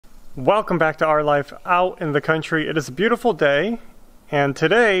Welcome back to our life out in the country. It is a beautiful day, and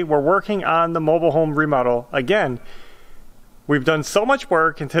today we're working on the mobile home remodel again. We've done so much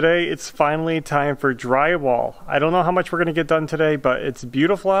work, and today it's finally time for drywall. I don't know how much we're going to get done today, but it's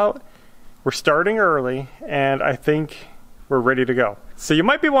beautiful out. We're starting early, and I think we're ready to go. So you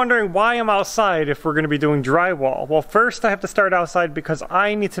might be wondering why I'm outside if we're going to be doing drywall. Well, first I have to start outside because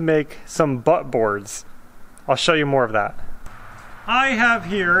I need to make some butt boards. I'll show you more of that. I have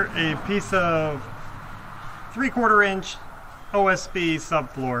here a piece of 3/4 inch OSB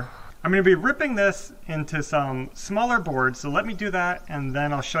subfloor. I'm going to be ripping this into some smaller boards, so let me do that and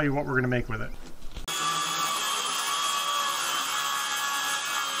then I'll show you what we're going to make with it.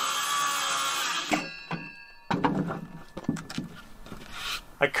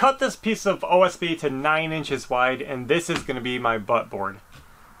 I cut this piece of OSB to 9 inches wide, and this is going to be my butt board.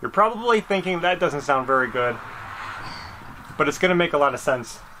 You're probably thinking that doesn't sound very good, but it's going to make a lot of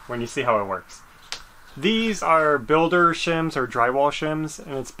sense when you see how it works. These are builder shims or drywall shims,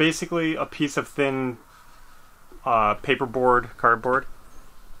 and it's basically a piece of thin paperboard, cardboard.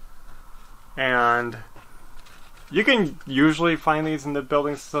 And you can usually find these in the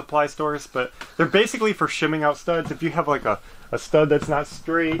building supply stores, but they're basically for shimming out studs. If you have like a stud that's not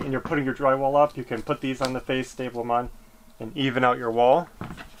straight and you're putting your drywall up, you can put these on the face, staple them on, and even out your wall.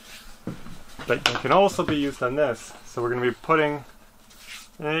 But they can also be used on this. So we're going to be putting,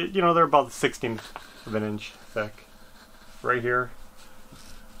 you know, they're about 1/16 of an inch thick. Right here.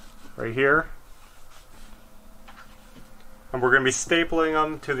 Right here. And we're going to be stapling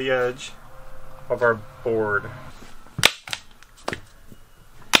them to the edge of our board.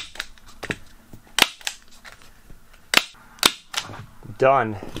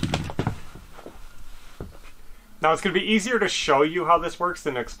 Done. Now it's going to be easier to show you how this works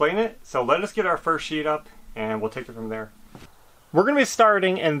than to explain it, so let us get our first sheet up and we'll take it from there. We're going to be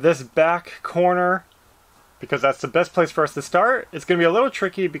starting in this back corner because that's the best place for us to start. It's going to be a little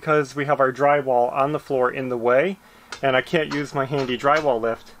tricky because we have our drywall on the floor in the way and I can't use my handy drywall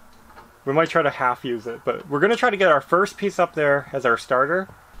lift. We might try to half use it, but we're going to try to get our first piece up there as our starter.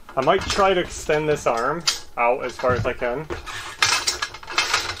 I might try to extend this arm out as far as I can,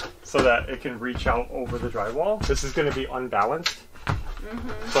 so that it can reach out over the drywall. This is going to be unbalanced,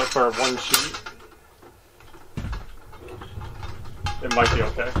 but for one sheet, it might be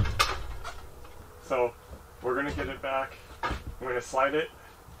okay. So we're going to get it back. I'm going to slide it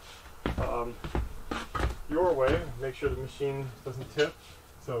your way, make sure the machine doesn't tip.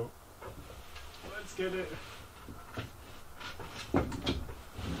 So let's get it.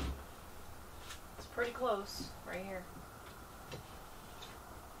 It's pretty close, right here.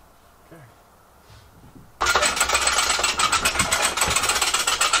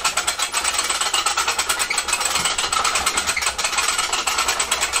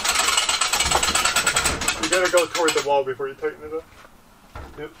 You gotta go toward the wall before you tighten it up.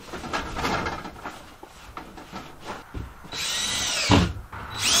 Yep.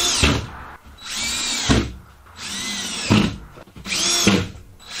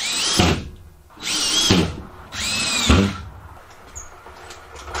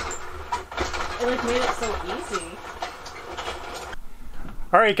 It like made it so easy.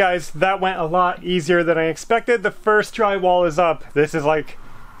 Alright guys, that went a lot easier than I expected. The first drywall is up. This is like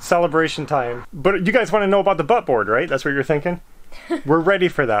celebration time. But you guys want to know about the butt board, right? That's what you're thinking? We're ready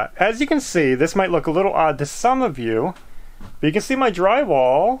for that. As you can see, this might look a little odd to some of you, but you can see my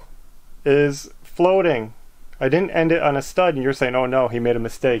drywall is floating. I didn't end it on a stud and you're saying, oh no, he made a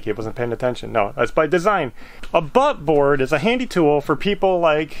mistake, he wasn't paying attention. No, that's by design. A butt board is a handy tool for people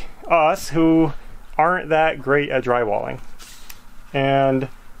like us who aren't that great at drywalling. And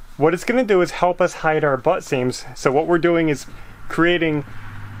what it's going to do is help us hide our butt seams. So what we're doing is creating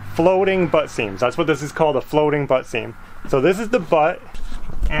floating butt seams. That's what this is called, a floating butt seam. So this is the butt,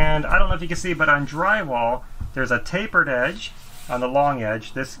 and I don't know if you can see, but on drywall there's a tapered edge on the long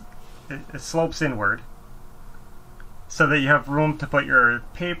edge. It slopes inward so that you have room to put your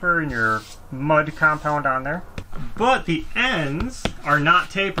paper and your mud compound on there. But the ends are not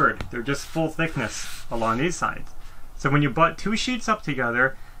tapered. They're just full thickness along these sides. So when you butt two sheets up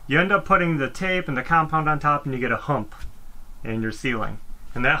together, you end up putting the tape and the compound on top and you get a hump in your ceiling.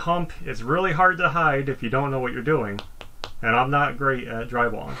 And that hump is really hard to hide if you don't know what you're doing. And I'm not great at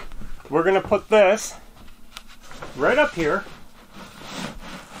drywalling. We're going to put this right up here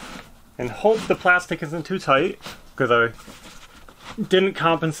and hope the plastic isn't too tight, because I didn't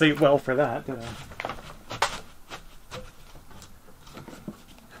compensate well for that, did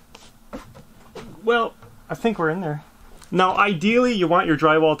I? Well, I think we're in there. Now, ideally, you want your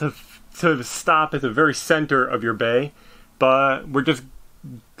drywall to stop at the very center of your bay, but we're just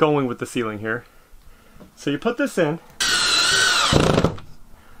going with the ceiling here. So you put this in.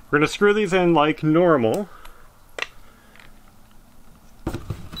 We're going to screw these in like normal.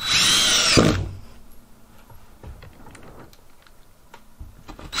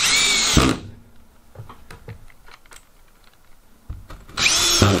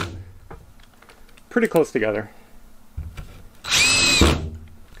 Pretty close together.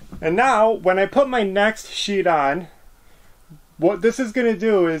 And now, when I put my next sheet on, what this is going to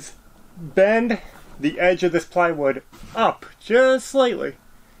do is bend the edge of this plywood up just slightly.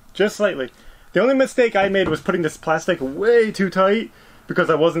 Just slightly. The only mistake I made was putting this plastic way too tight because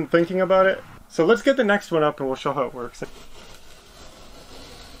I wasn't thinking about it. So let's get the next one up and we'll show how it works.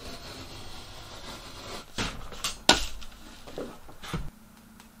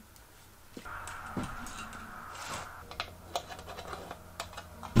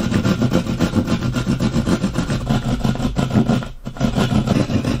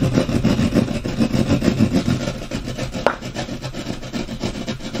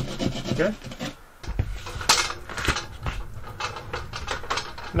 Okay.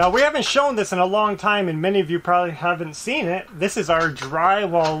 Now we haven't shown this in a long time and many of you probably haven't seen it. This is our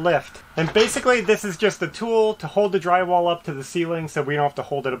drywall lift. And basically this is just a tool to hold the drywall up to the ceiling so we don't have to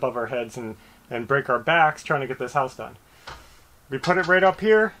hold it above our heads and break our backs trying to get this house done. We put it right up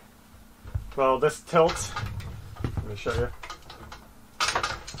here. Well, this tilts. Let me show you.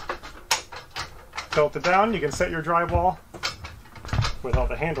 Tilt it down. You can set your drywall without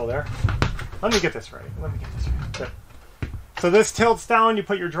the handle there. Let me get this right. Good. So this tilts down, you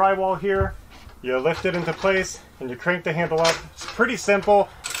put your drywall here, you lift it into place, and you crank the handle up. It's pretty simple.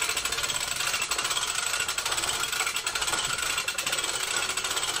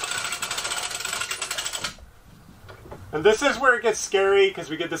 And this is where it gets scary,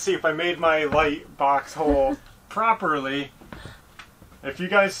 because we get to see if I made my light box hole properly. If you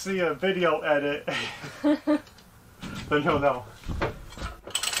guys see a video edit, then you'll know.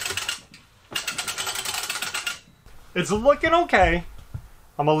 It's looking okay.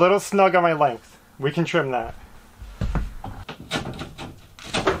 I'm a little snug on my length. We can trim that.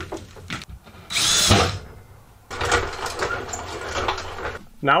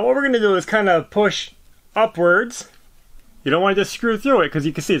 Now what we're going to do is kind of push upwards. You don't want to just screw through it because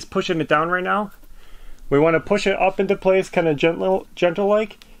you can see it's pushing it down right now. We want to push it up into place kind of gentle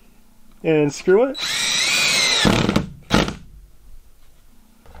like and screw it.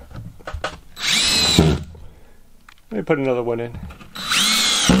 Let me put another one in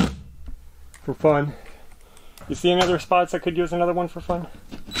for fun. You see any other spots that could use another one for fun?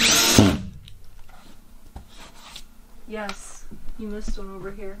 Yes, you missed one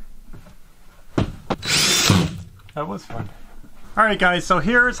over here. That was fun. Alright guys, so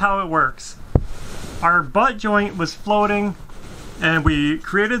here's how it works. Our butt joint was floating and we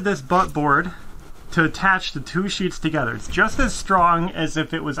created this butt board to attach the two sheets together. It's just as strong as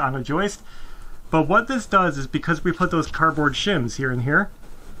if it was on a joist. But what this does is, because we put those cardboard shims here and here,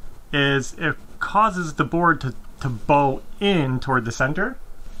 is it causes the board to bow in toward the center.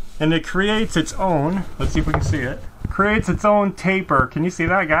 And it creates its own, let's see if we can see it, creates its own taper. Can you see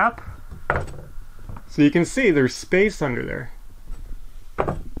that gap? So you can see there's space under there.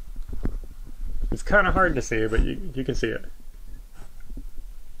 It's kind of hard to see, but you can see it.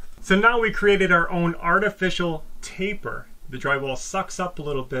 So now we created our own artificial taper. The drywall sucks up a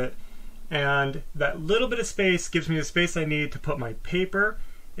little bit, and that little bit of space gives me the space I need to put my paper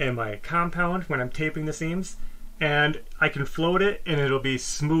and my compound when I'm taping the seams, and I can float it and it'll be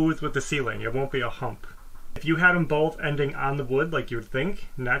smooth with the ceiling. It won't be a hump. If you had them both ending on the wood like you would think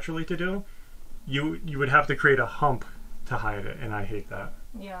naturally to do, you would have to create a hump to hide it, and I hate that.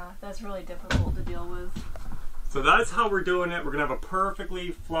 Yeah, that's really difficult to deal with. So that's how we're doing it. We're gonna have a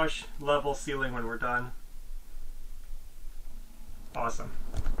perfectly flush level ceiling when we're done. Awesome.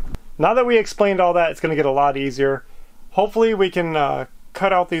 Now that we explained all that, it's going to get a lot easier. Hopefully we can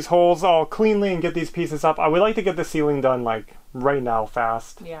cut out these holes all cleanly and get these pieces up. I would like to get the ceiling done like right now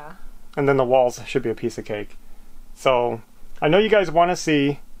fast. Yeah. And then the walls should be a piece of cake. So I know you guys want to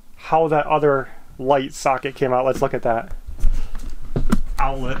see how that other light socket came out. Let's look at that.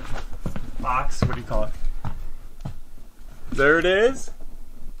 Outlet box, what do you call it? There it is.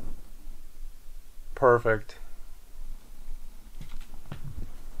 Perfect.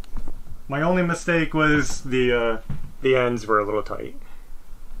 My only mistake was the ends were a little tight.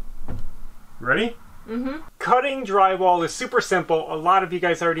 Ready? Mm-hmm. Cutting drywall is super simple. A lot of you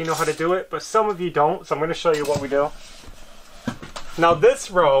guys already know how to do it, but some of you don't, so I'm going to show you what we do. Now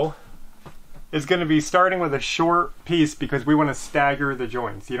this row is going to be starting with a short piece because we want to stagger the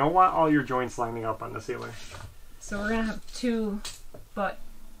joints. You don't want all your joints lining up on the ceiling. So we're going to have two butt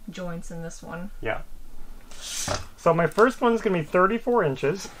joints in this one. Yeah. So my first one's going to be 34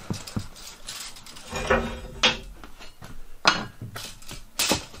 inches.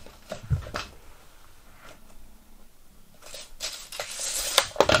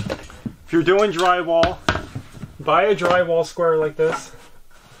 If you're doing drywall, buy a drywall square like this,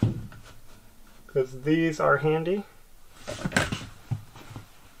 because these are handy.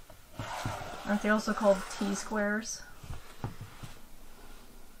 Aren't they also called T-squares?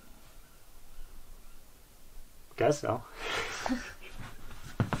 Guess so.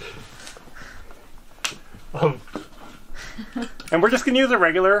 And we're just going to use a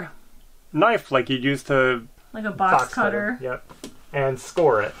regular knife like you'd use to... Like a box cutter. Yep. And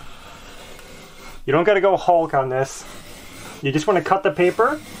score it. You don't got to go Hulk on this. You just want to cut the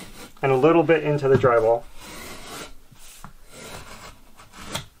paper and a little bit into the drywall.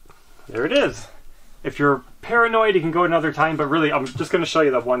 There it is. If you're paranoid, you can go another time, but really, I'm just going to show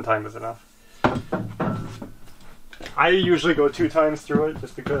you that one time is enough. I usually go 2 times through it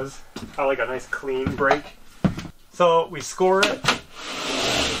just because I like a nice clean break. So we score it.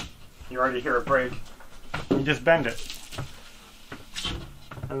 You already hear it break. You just bend it.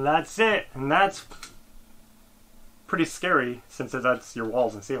 And that's it. And that's pretty scary since that's your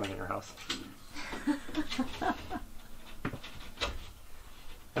walls and ceiling in your house.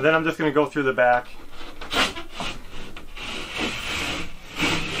 And then I'm just going to go through the back.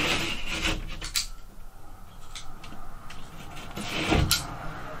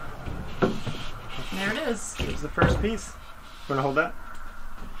 There it is. Here's the first piece. You want to hold that?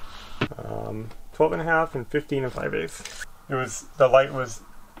 12 and a half and 15 and 5/8. It was, the light was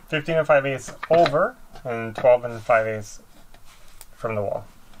 15 and 5/8 over and 12 and 5/8 from the wall.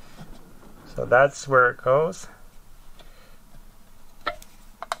 So that's where it goes.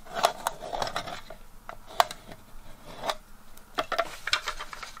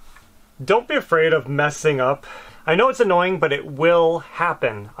 Don't be afraid of messing up. I know it's annoying, but it will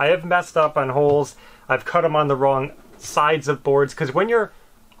happen. I have messed up on holes. I've cut them on the wrong sides of boards, because when you're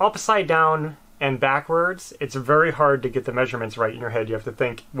upside down and backwards, it's very hard to get the measurements right in your head. You have to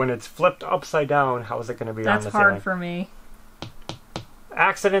think, when it's flipped upside down, how is it going to be on the ceiling? That's hard for me.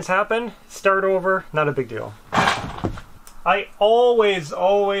 Accidents happen. Start over. Not a big deal. I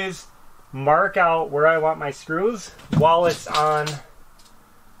always mark out where I want my screws while it's on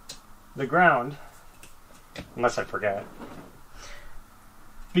the ground, unless I forget,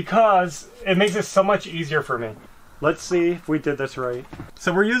 because it makes it so much easier for me. Let's see if we did this right.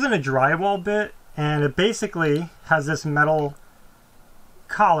 So we're using a drywall bit, and it basically has this metal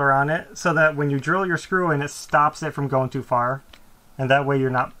collar on it so that when you drill your screw in, it stops it from going too far, and that way you're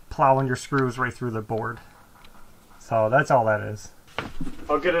not plowing your screws right through the board. So that's all that is.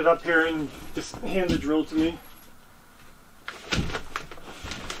 I'll get it up here and just hand the drill to me.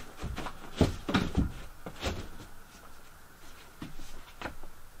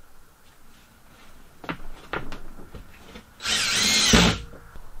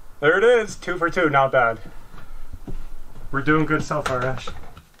 There it is, 2 for 2, not bad. We're doing good so far, Ash.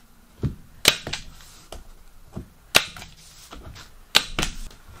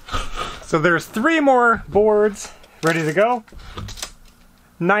 So there's 3 more boards ready to go.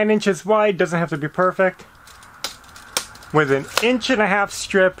 9 inches wide, doesn't have to be perfect. With an 1.5 inch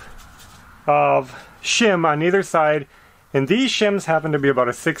strip of shim on either side. And these shims happen to be about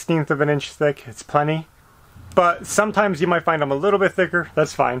 1/16 of an inch thick. It's plenty. But sometimes you might find them a little bit thicker.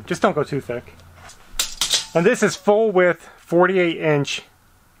 That's fine. Just don't go too thick. And this is full width 48-inch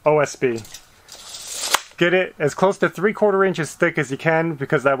OSB. Get it as close to 3/4 inches thick as you can,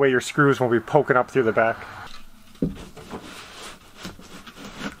 because that way your screws won't be poking up through the back.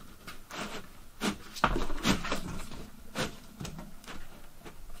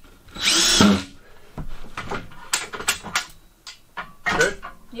 Good?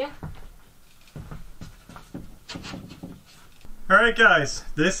 Yeah. Alright guys,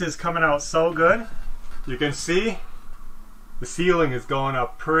 this is coming out so good. You can see the ceiling is going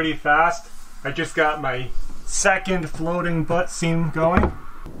up pretty fast. I just got my second floating butt seam going.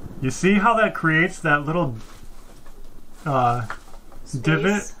 You see how that creates that little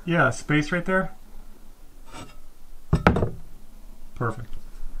divot? Yeah, space right there. Perfect.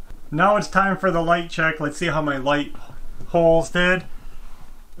 Now it's time for the light check. Let's see how my light holes did.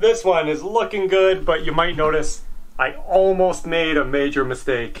 This one is looking good, but you might notice I almost made a major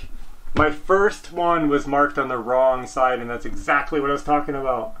mistake. My first one was marked on the wrong side, and that's exactly what I was talking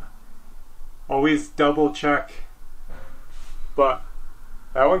about. Always double check. But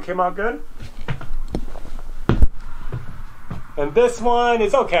that one came out good. And this one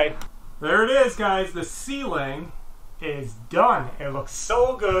is okay. There it is, guys. The ceiling is done. It looks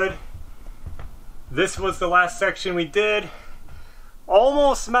so good. This was the last section we did.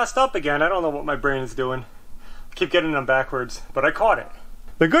 Almost messed up again. I don't know what my brain is doing. I keep getting them backwards, but I caught it.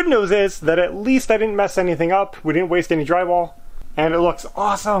 The good news is that at least I didn't mess anything up. We didn't waste any drywall. And it looks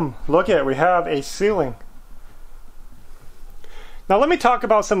awesome. Look at it. We have a ceiling. Now let me talk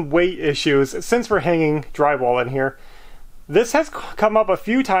about some weight issues since we're hanging drywall in here. This has come up a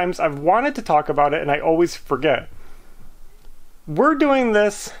few times. I've wanted to talk about it and I always forget. We're doing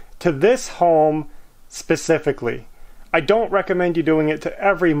this to this home specifically. I don't recommend you doing it to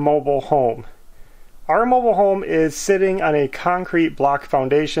every mobile home. Our mobile home is sitting on a concrete block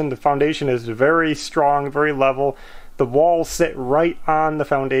foundation. The foundation is very strong, very level. The walls sit right on the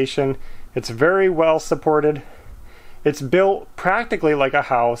foundation. It's very well supported. It's built practically like a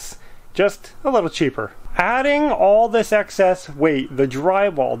house, just a little cheaper. Adding all this excess weight, the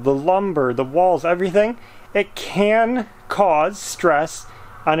drywall, the lumber, the walls, everything, it can cause stress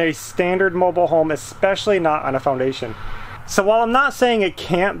on a standard mobile home, especially not on a foundation. So while I'm not saying it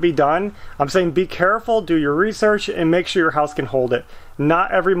can't be done, I'm saying be careful, do your research, and make sure your house can hold it.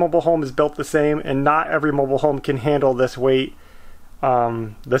 Not every mobile home is built the same, and not every mobile home can handle this weight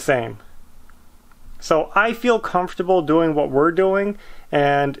the same. So I feel comfortable doing what we're doing,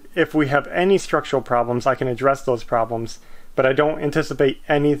 and if we have any structural problems, I can address those problems, but I don't anticipate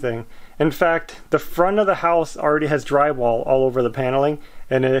anything. In fact, the front of the house already has drywall all over the paneling,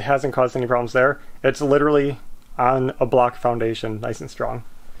 and it hasn't caused any problems there. It's literally on a block foundation, nice and strong.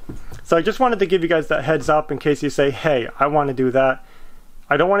 So I just wanted to give you guys that heads up in case you say, hey, I want to do that.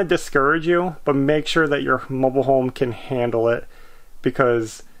 I don't want to discourage you, but make sure that your mobile home can handle it,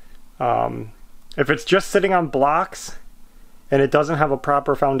 because if it's just sitting on blocks and it doesn't have a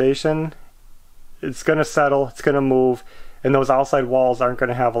proper foundation, it's going to settle, it's going to move, and those outside walls aren't going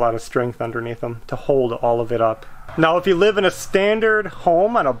to have a lot of strength underneath them to hold all of it up. Now, if you live in a standard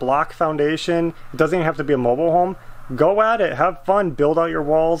home on a block foundation, it doesn't even have to be a mobile home, go at it, have fun, build out your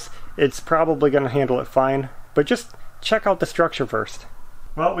walls. It's probably going to handle it fine, but just check out the structure first.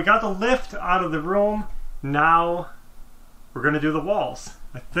 Well, we got the lift out of the room. Now we're going to do the walls.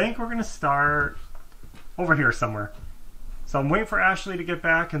 I think we're going to start over here somewhere. So I'm waiting for Ashley to get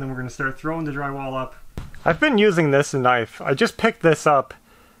back, and then we're going to start throwing the drywall up. I've been using this knife. I just picked this up.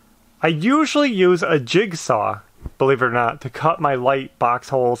 I usually use a jigsaw, believe it or not, to cut my light box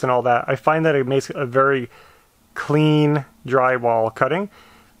holes and all that. I find that it makes a very clean drywall cutting.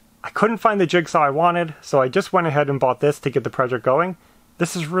 I couldn't find the jigsaw I wanted, so I just went ahead and bought this to get the project going.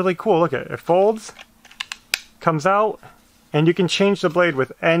 This is really cool. Look at it. It folds, comes out, and you can change the blade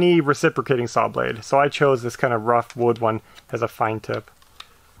with any reciprocating saw blade. So I chose this kind of rough wood one as a fine tip.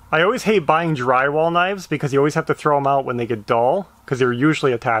 I always hate buying drywall knives because you always have to throw them out when they get dull because they're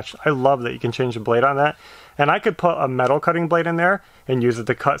usually attached. I love that you can change the blade on that. And I could put a metal cutting blade in there and use it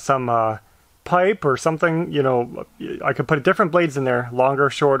to cut some pipe or something. You know, I could put different blades in there, longer,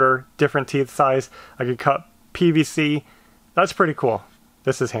 shorter, different teeth size. I could cut PVC. That's pretty cool.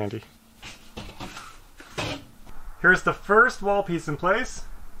 This is handy. Here's the first wall piece in place,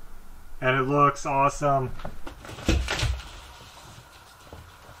 and it looks awesome.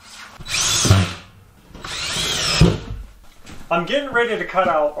 I'm getting ready to cut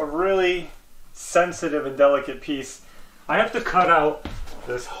out a really sensitive and delicate piece. I have to cut out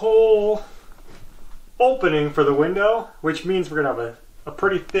this whole opening for the window, which means we're gonna have a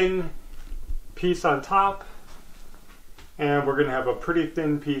pretty thin piece on top, and we're gonna have a pretty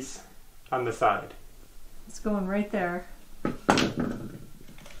thin piece on the side. It's going right there.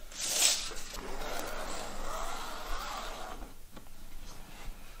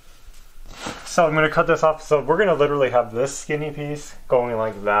 So I'm going to cut this off. So we're going to literally have this skinny piece going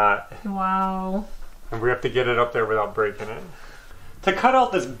like that. Wow. And we have to get it up there without breaking it. To cut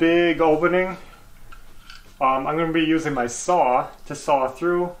out this big opening, I'm going to be using my saw to saw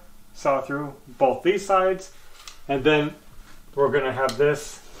through both these sides. And then we're going to have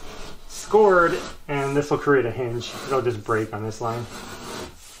this scored, and this will create a hinge. It'll just break on this line.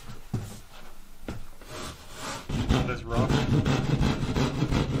 This rough.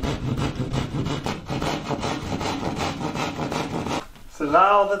 So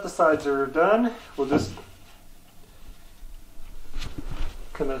now that the sides are done, we'll just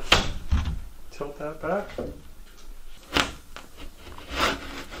kind of tilt that back.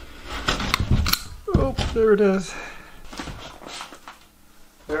 Oh, there it is.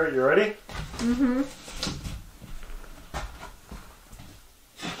 There, you ready? Mm-hmm.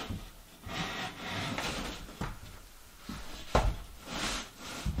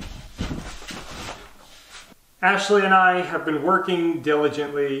 Ashley and I have been working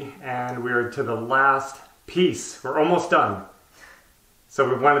diligently, and we are to the last piece. We're almost done. So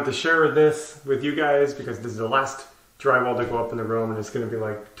we wanted to share this with you guys because this is the last drywall to go up in the room, and it's going to be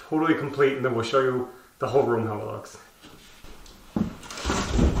like totally complete, and then we'll show you the whole room how it looks.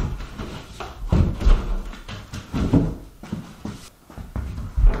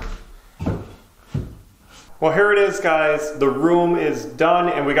 Well, here it is, guys. The room is done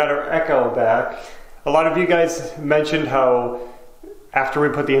and we got our echo back. A lot of you guys mentioned how after we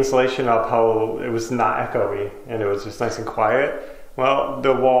put the insulation up, how it was not echoey and it was just nice and quiet. Well,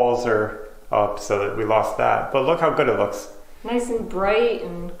 the walls are up so that we lost that. But look how good it looks. Nice and bright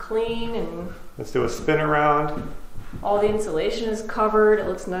and clean, and let's do a spin around. all the insulation is covered. It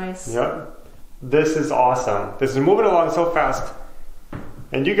looks nice. Yep. This is awesome. This is moving along so fast.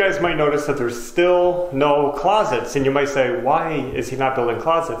 And you guys might notice that there's still no closets, and you might say, why is he not building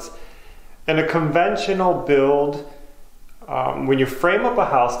closets? In a conventional build, when you frame up a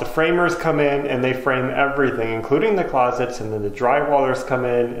house, the framers come in and they frame everything, including the closets, and then the drywallers come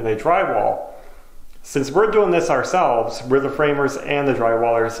in and they drywall. Since we're doing this ourselves, we're the framers and the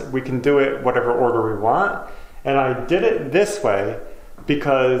drywallers, we can do it whatever order we want. And I did it this way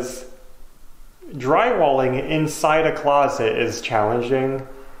because drywalling inside a closet is challenging.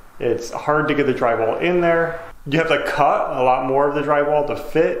 It's hard to get the drywall in there. You have to cut a lot more of the drywall to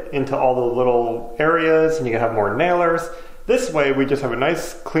fit into all the little areas, and you can have more nailers. This way we just have a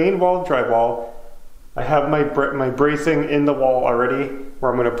nice clean wall of drywall. I have my bracing in the wall already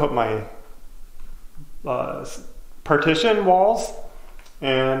where I'm going to put my partition walls,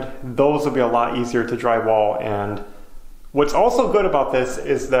 and those will be a lot easier to drywall. And what's also good about this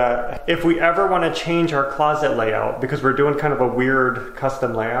is that if we ever want to change our closet layout, because we're doing kind of a weird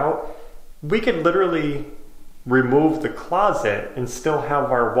custom layout, we could literally remove the closet and still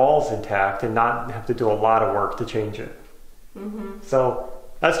have our walls intact and not have to do a lot of work to change it. So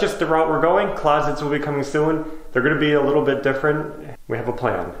that's just the route we're going. Closets will be coming soon. They're going to be a little bit different. We have a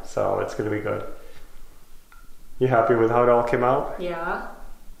plan, so it's going to be good. You happy with how it all came out? Yeah.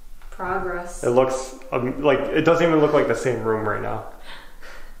 Progress. It looks like, it doesn't even look like the same room right now.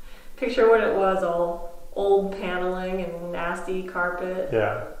 Picture what it was, all old paneling and nasty carpet.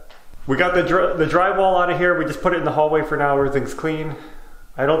 Yeah. We got the drywall out of here. We just put it in the hallway for now. Everything's clean.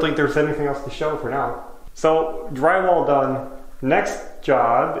 I don't think there's anything else to show for now. So drywall done. Next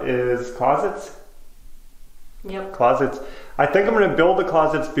job is closets. Yep. Closets. I think I'm going to build the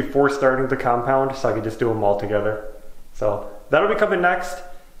closets before starting the compound so I can just do them all together. So that'll be coming next.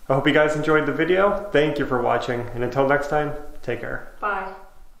 I hope you guys enjoyed the video. Thank you for watching, and until next time, take care. Bye.